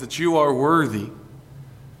that you are worthy,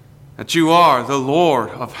 that you are the Lord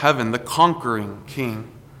of heaven, the conquering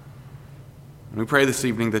King. And we pray this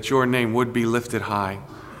evening that your name would be lifted high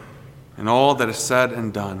in all that is said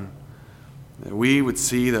and done, that we would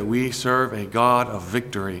see that we serve a God of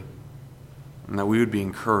victory, and that we would be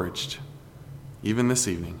encouraged even this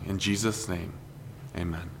evening. In Jesus' name,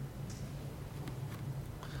 amen.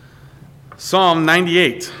 Psalm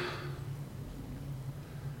 98.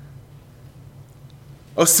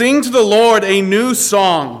 Oh, sing to the Lord a new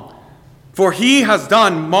song, for he has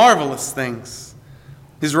done marvelous things.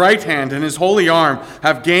 His right hand and his holy arm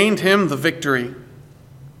have gained him the victory.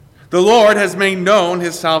 The Lord has made known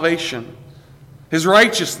his salvation. His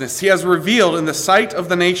righteousness he has revealed in the sight of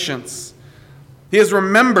the nations. He has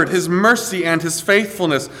remembered his mercy and his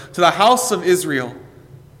faithfulness to the house of Israel.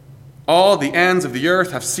 All the ends of the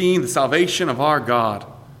earth have seen the salvation of our God.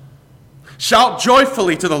 Shout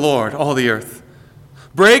joyfully to the Lord, all the earth.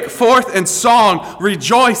 Break forth in song,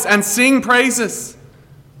 rejoice, and sing praises.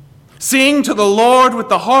 Sing to the Lord with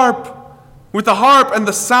the harp and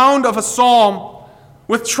the sound of a psalm,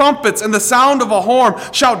 with trumpets and the sound of a horn.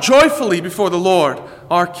 Shout joyfully before the Lord,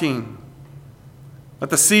 our King. Let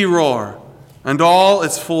the sea roar, and all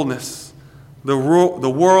its fullness, the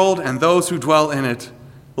world and those who dwell in it.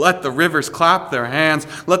 Let the rivers clap their hands.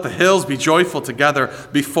 Let the hills be joyful together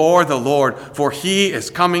before the Lord, for he is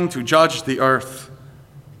coming to judge the earth.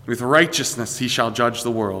 With righteousness he shall judge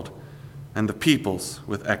the world, and the peoples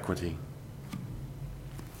with equity.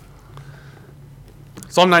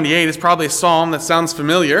 Psalm 98 is probably a psalm that sounds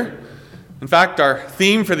familiar. In fact, our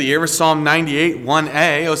theme for the year was Psalm 98,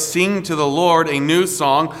 1a. Oh, sing to the Lord a new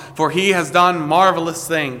song, for he has done marvelous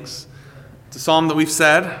things. It's a psalm that we've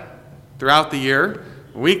said throughout the year,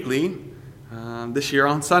 weekly, this year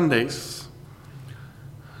on Sundays.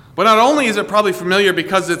 But not only is it probably familiar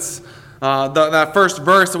because it's that first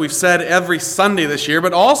verse that we've said every Sunday this year,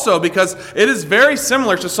 but also because it is very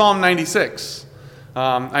similar to Psalm 96.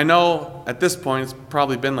 I know at this point it's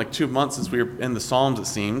probably been like 2 months since we were in the Psalms, it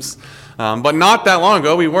seems. But not that long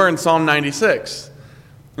ago, we were in Psalm 96.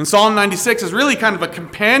 And Psalm 96 is really kind of a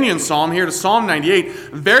companion psalm here to Psalm 98.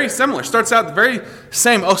 Very similar. Starts out the very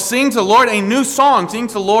same. Oh, sing to the Lord a new song. Sing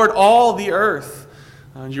to the Lord all the earth.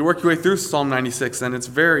 And you work your way through Psalm 96, and it's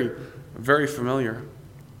very, very familiar.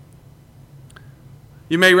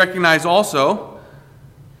 You may recognize also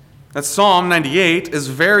that Psalm 98 is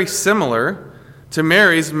very similar to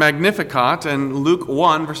Mary's Magnificat in Luke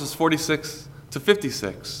 1, verses 46 to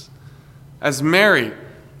 56. As Mary,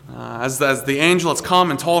 as the angel has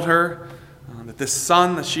come and told her that this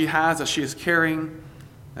son that she is carrying,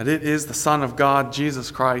 that it is the Son of God,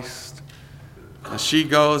 Jesus Christ, as she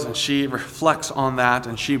goes and she reflects on that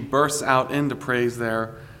and she bursts out into praise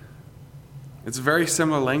there, it's very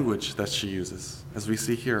similar language that she uses, as we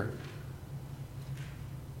see here.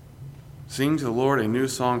 Sing to the Lord a new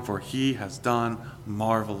song, for he has done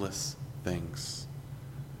marvelous things.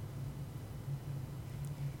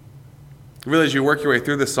 Really, as you work your way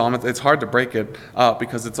through this psalm, it's hard to break it up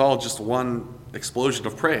because it's all just one explosion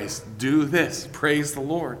of praise. Do this, praise the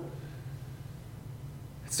Lord.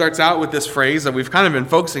 It starts out with this phrase that we've kind of been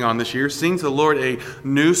focusing on this year. Sing to the Lord a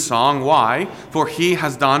new song. Why? For he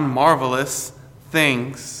has done marvelous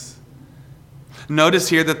things. Notice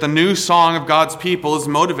here that the new song of God's people is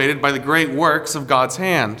motivated by the great works of God's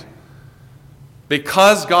hand.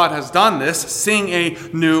 Because God has done this, sing a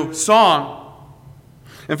new song.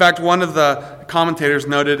 In fact, one of the commentators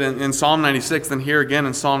noted in Psalm 96 and here again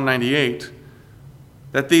in Psalm 98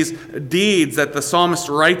 that these deeds that the psalmist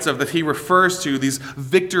writes of, that he refers to, these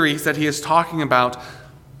victories that he is talking about,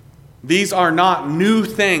 these are not new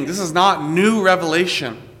things. This is not new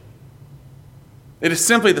revelation. It is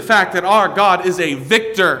simply the fact that our God is a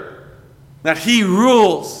victor, that he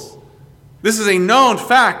rules. This is a known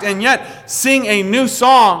fact, and yet sing a new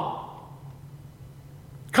song.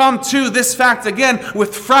 Come to this fact again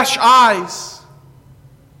with fresh eyes.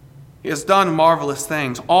 He has done marvelous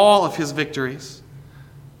things, all of his victories.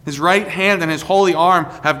 His right hand and his holy arm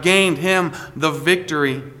have gained him the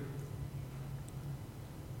victory.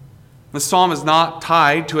 The psalm is not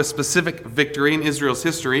tied to a specific victory in Israel's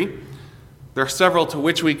history. There are several to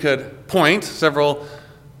which we could point, several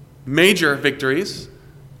major victories.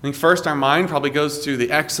 I think first our mind probably goes to the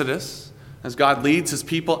Exodus, as God leads his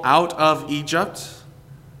people out of Egypt.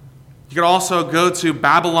 You could also go to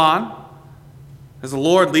Babylon, as the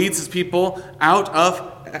Lord leads his people out of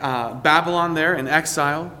Babylon there in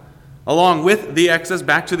exile, along with the Exodus,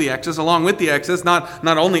 back to the Exodus, along with the Exodus, not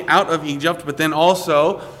only out of Egypt, but then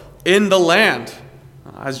also in the land,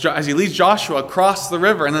 as he leads Joshua across the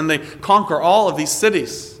river, and then they conquer all of these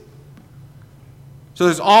cities. So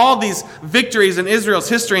there's all these victories in Israel's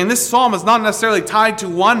history, and this psalm is not necessarily tied to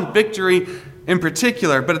one victory in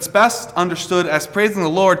particular, but it's best understood as praising the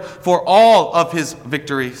Lord for all of his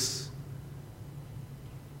victories.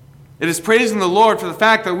 It is praising the Lord for the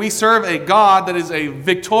fact that we serve a God that is a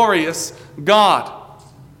victorious God.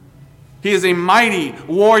 He is a mighty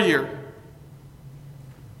warrior.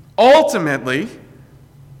 Ultimately,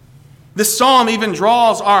 this psalm even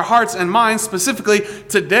draws our hearts and minds, specifically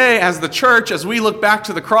today as the church, as we look back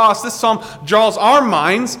to the cross, this psalm draws our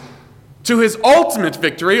minds to his ultimate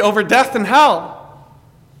victory over death and hell.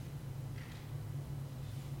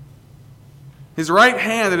 His right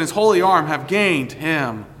hand and his holy arm have gained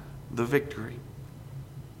him the victory.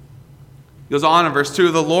 He goes on in verse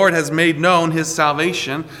 2, the Lord has made known his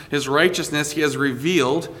salvation, his righteousness he has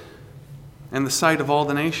revealed in the sight of all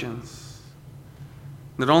the nations.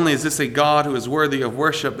 Not only is this a God who is worthy of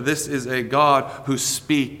worship, but this is a God who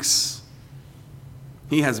speaks.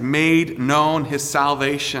 He has made known his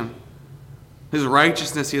salvation. His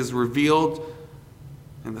righteousness he has revealed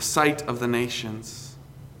in the sight of the nations.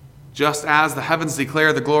 Just as the heavens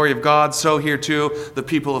declare the glory of God, so here too the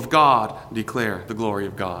people of God declare the glory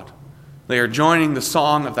of God. They are joining the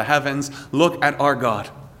song of the heavens. Look at our God.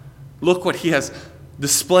 Look what he has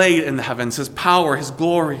displayed in the heavens, his power, his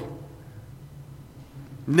glory.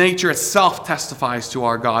 Nature itself testifies to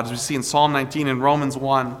our God, as we see in Psalm 19 and Romans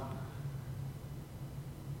 1.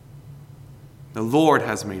 The Lord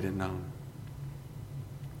has made it known.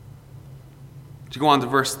 To go on to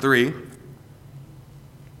verse 3,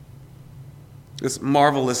 this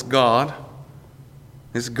marvelous God,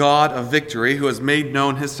 this God of victory, who has made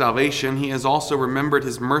known his salvation, he has also remembered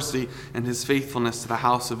his mercy and his faithfulness to the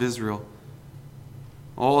house of Israel.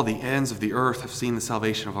 All the ends of the earth have seen the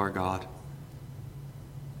salvation of our God.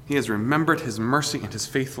 He has remembered his mercy and his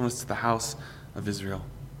faithfulness to the house of Israel.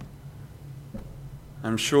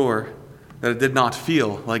 I'm sure that it did not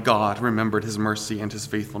feel like God remembered his mercy and his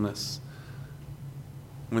faithfulness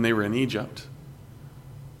when they were in Egypt.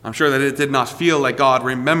 I'm sure that it did not feel like God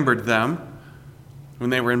remembered them when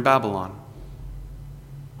they were in Babylon.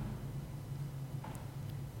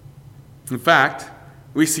 In fact,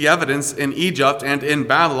 we see evidence in Egypt and in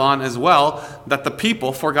Babylon as well that the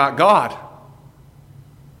people forgot God.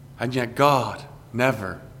 And yet God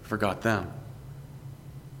never forgot them.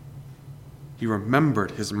 He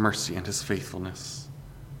remembered his mercy and his faithfulness.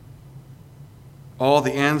 All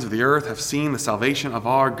the ends of the earth have seen the salvation of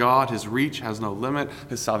our God. His reach has no limit.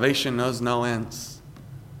 His salvation knows no ends.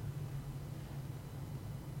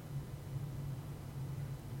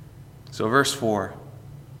 So verse 4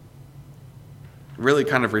 really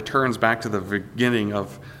kind of returns back to the beginning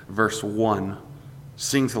of verse 1.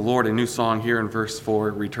 Sing to the Lord a new song. Here in verse 4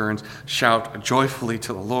 it returns, shout joyfully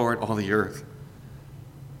to the Lord, all the earth.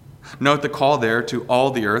 Note the call there to all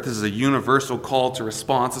the earth. This is a universal call to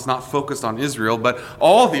response. It's not focused on Israel, but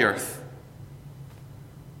all the earth.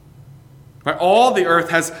 Right? All the earth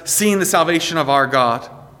has seen the salvation of our God.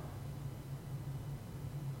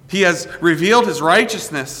 He has revealed his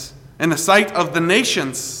righteousness in the sight of the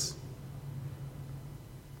nations.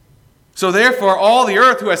 So therefore, all the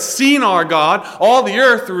earth who has seen our God, all the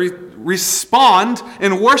earth respond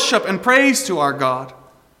in worship and praise to our God.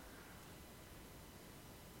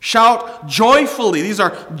 Shout joyfully. These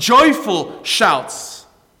are joyful shouts.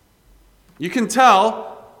 You can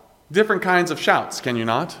tell different kinds of shouts, can you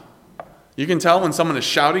not? You can tell when someone is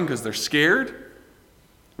shouting because they're scared,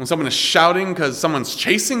 when someone is shouting because someone's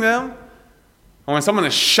chasing them, or when someone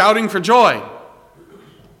is shouting for joy.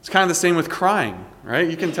 It's kind of the same with crying, right?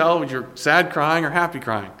 You can tell when you're sad crying or happy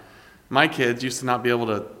crying. My kids used to not be able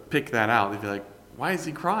to pick that out. They'd be like, why is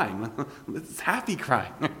he crying? It's happy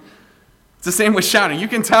crying. It's the same with shouting. You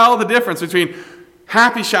can tell the difference between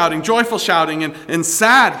happy shouting, joyful shouting, and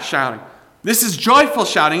sad shouting. This is joyful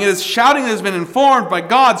shouting. It is shouting that has been informed by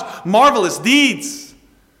God's marvelous deeds.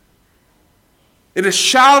 It is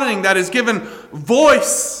shouting that is given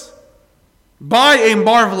voice by a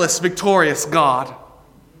marvelous, victorious God.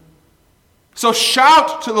 So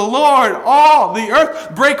shout to the Lord, all the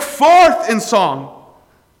earth. Break forth in song.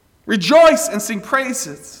 Rejoice and sing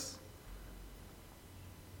praises.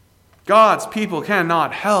 God's people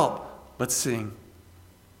cannot help but sing.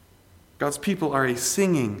 God's people are a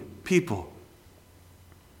singing people,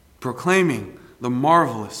 proclaiming the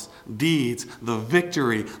marvelous deeds, the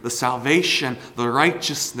victory, the salvation, the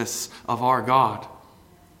righteousness of our God.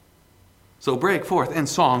 So break forth in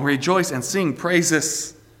song, rejoice and sing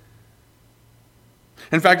praises.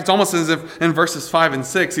 In fact, it's almost as if in verses 5 and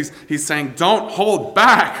 6, he's saying, don't hold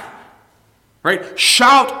back. Right?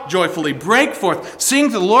 Shout joyfully, break forth,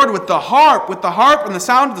 sing to the Lord with the harp and the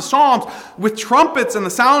sound of the psalms, with trumpets and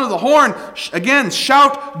the sound of the horn. Again,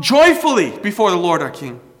 shout joyfully before the Lord our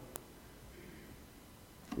King.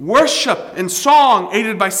 Worship in song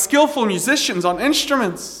aided by skillful musicians on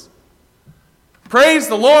instruments. Praise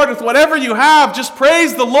the Lord with whatever you have. Just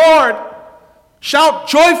praise the Lord. Shout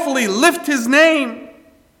joyfully, lift his name.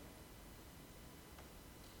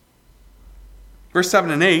 Verse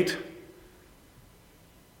 7 and 8.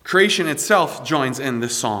 Creation itself joins in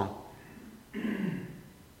this song.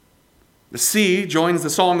 The sea joins the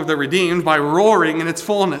song of the redeemed by roaring in its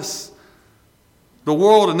fullness. The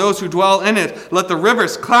world and those who dwell in it, let the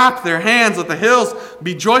rivers clap their hands, let the hills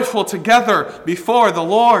be joyful together before the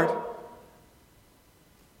Lord.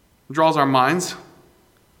 It draws our minds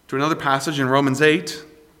to another passage in Romans 8.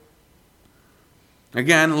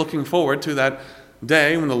 Again, looking forward to that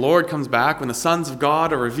day when the Lord comes back, when the sons of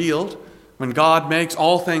God are revealed, when God makes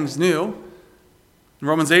all things new. In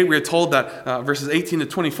Romans 8, we are told that, verses 18 to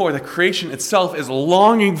 24, that creation itself is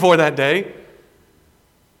longing for that day.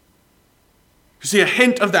 You see a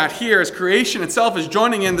hint of that here as creation itself is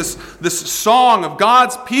joining in this song of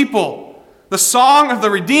God's people, the song of the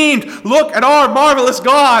redeemed. Look at our marvelous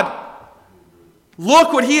God.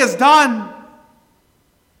 Look what he has done.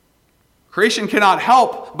 Creation cannot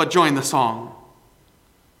help but join the song.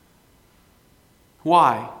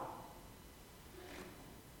 Why?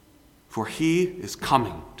 For he is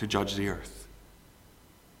coming to judge the earth.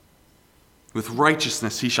 With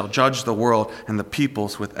righteousness he shall judge the world and the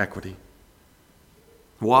peoples with equity.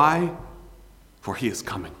 Why? For he is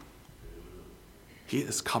coming. He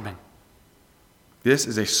is coming. This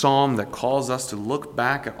is a psalm that calls us to look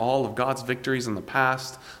back at all of God's victories in the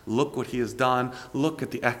past. Look what he has done. Look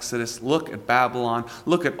at the Exodus. Look at Babylon.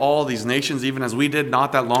 Look at all these nations, even as we did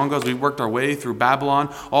not that long ago, as we worked our way through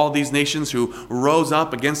Babylon. All these nations who rose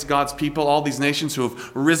up against God's people. All these nations who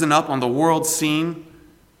have risen up on the world scene.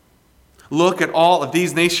 Look at all of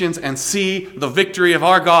these nations and see the victory of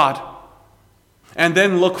our God. And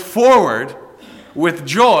then look forward with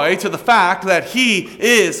joy to the fact that he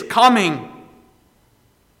is coming.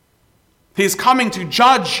 He's coming to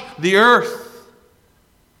judge the earth.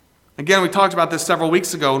 Again, we talked about this several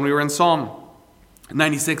weeks ago when we were in Psalm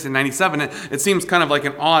 96 and 97. It seems kind of like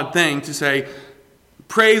an odd thing to say,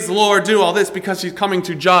 praise the Lord, do all this because he's coming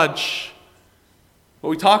to judge. What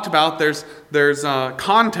we talked about, there's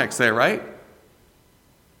context there, right?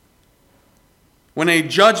 When a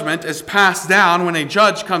judgment is passed down, when a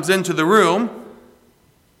judge comes into the room,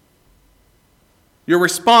 your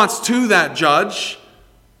response to that judge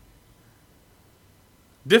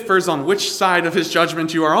differs on which side of his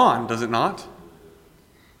judgment you are on, does it not?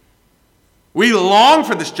 We long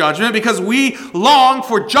for this judgment because we long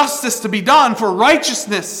for justice to be done, for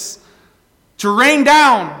righteousness to rain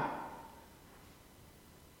down.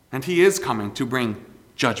 And he is coming to bring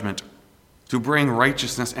judgment, to bring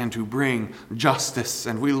righteousness, and to bring justice.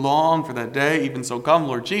 And we long for that day. Even so, come,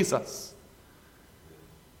 Lord Jesus.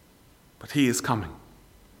 But he is coming.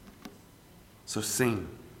 So sing.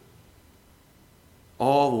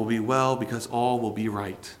 All will be well because all will be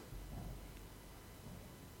right.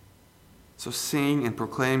 So sing and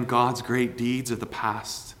proclaim God's great deeds of the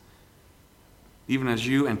past, even as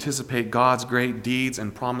you anticipate God's great deeds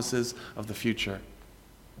and promises of the future.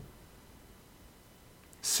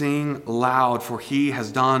 Sing loud, for he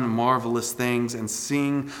has done marvelous things, and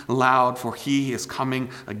sing loud, for he is coming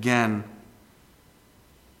again.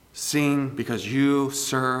 Sing because you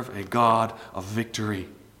serve a God of victory.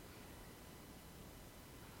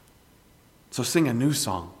 So sing a new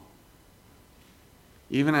song.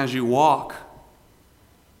 Even as you walk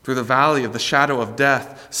through the valley of the shadow of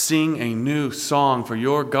death, sing a new song, for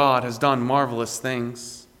your God has done marvelous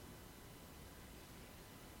things.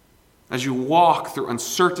 As you walk through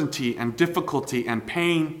uncertainty and difficulty and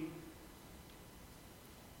pain,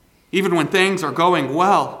 even when things are going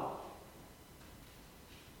well,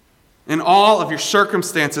 in all of your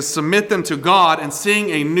circumstances, submit them to God and sing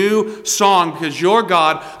a new song because your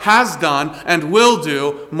God has done and will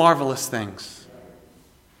do marvelous things.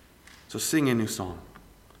 So sing a new song.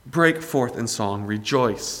 Break forth in song.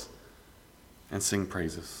 Rejoice and sing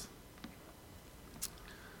praises.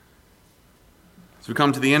 As we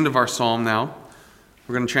come to the end of our psalm now,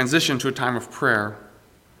 we're going to transition to a time of prayer.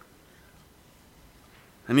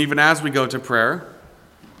 And even as we go to prayer,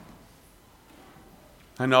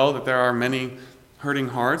 I know that there are many hurting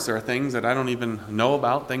hearts. There are things that I don't even know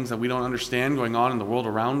about, things that we don't understand going on in the world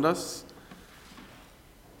around us.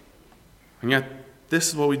 And yet, this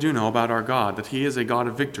is what we do know about our God, that he is a God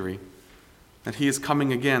of victory, that he is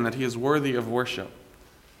coming again, that he is worthy of worship.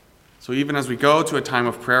 So even as we go to a time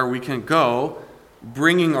of prayer, we can go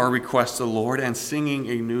bringing our requests to the Lord and singing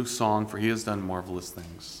a new song, for he has done marvelous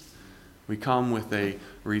things. We come with a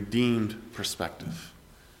redeemed perspective.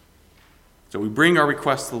 So we bring our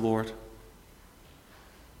requests to the Lord.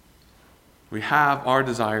 We have our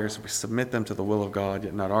desires. We submit them to the will of God,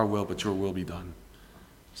 yet not our will, but your will be done.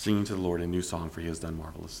 Singing to the Lord a new song, for he has done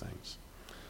marvelous things.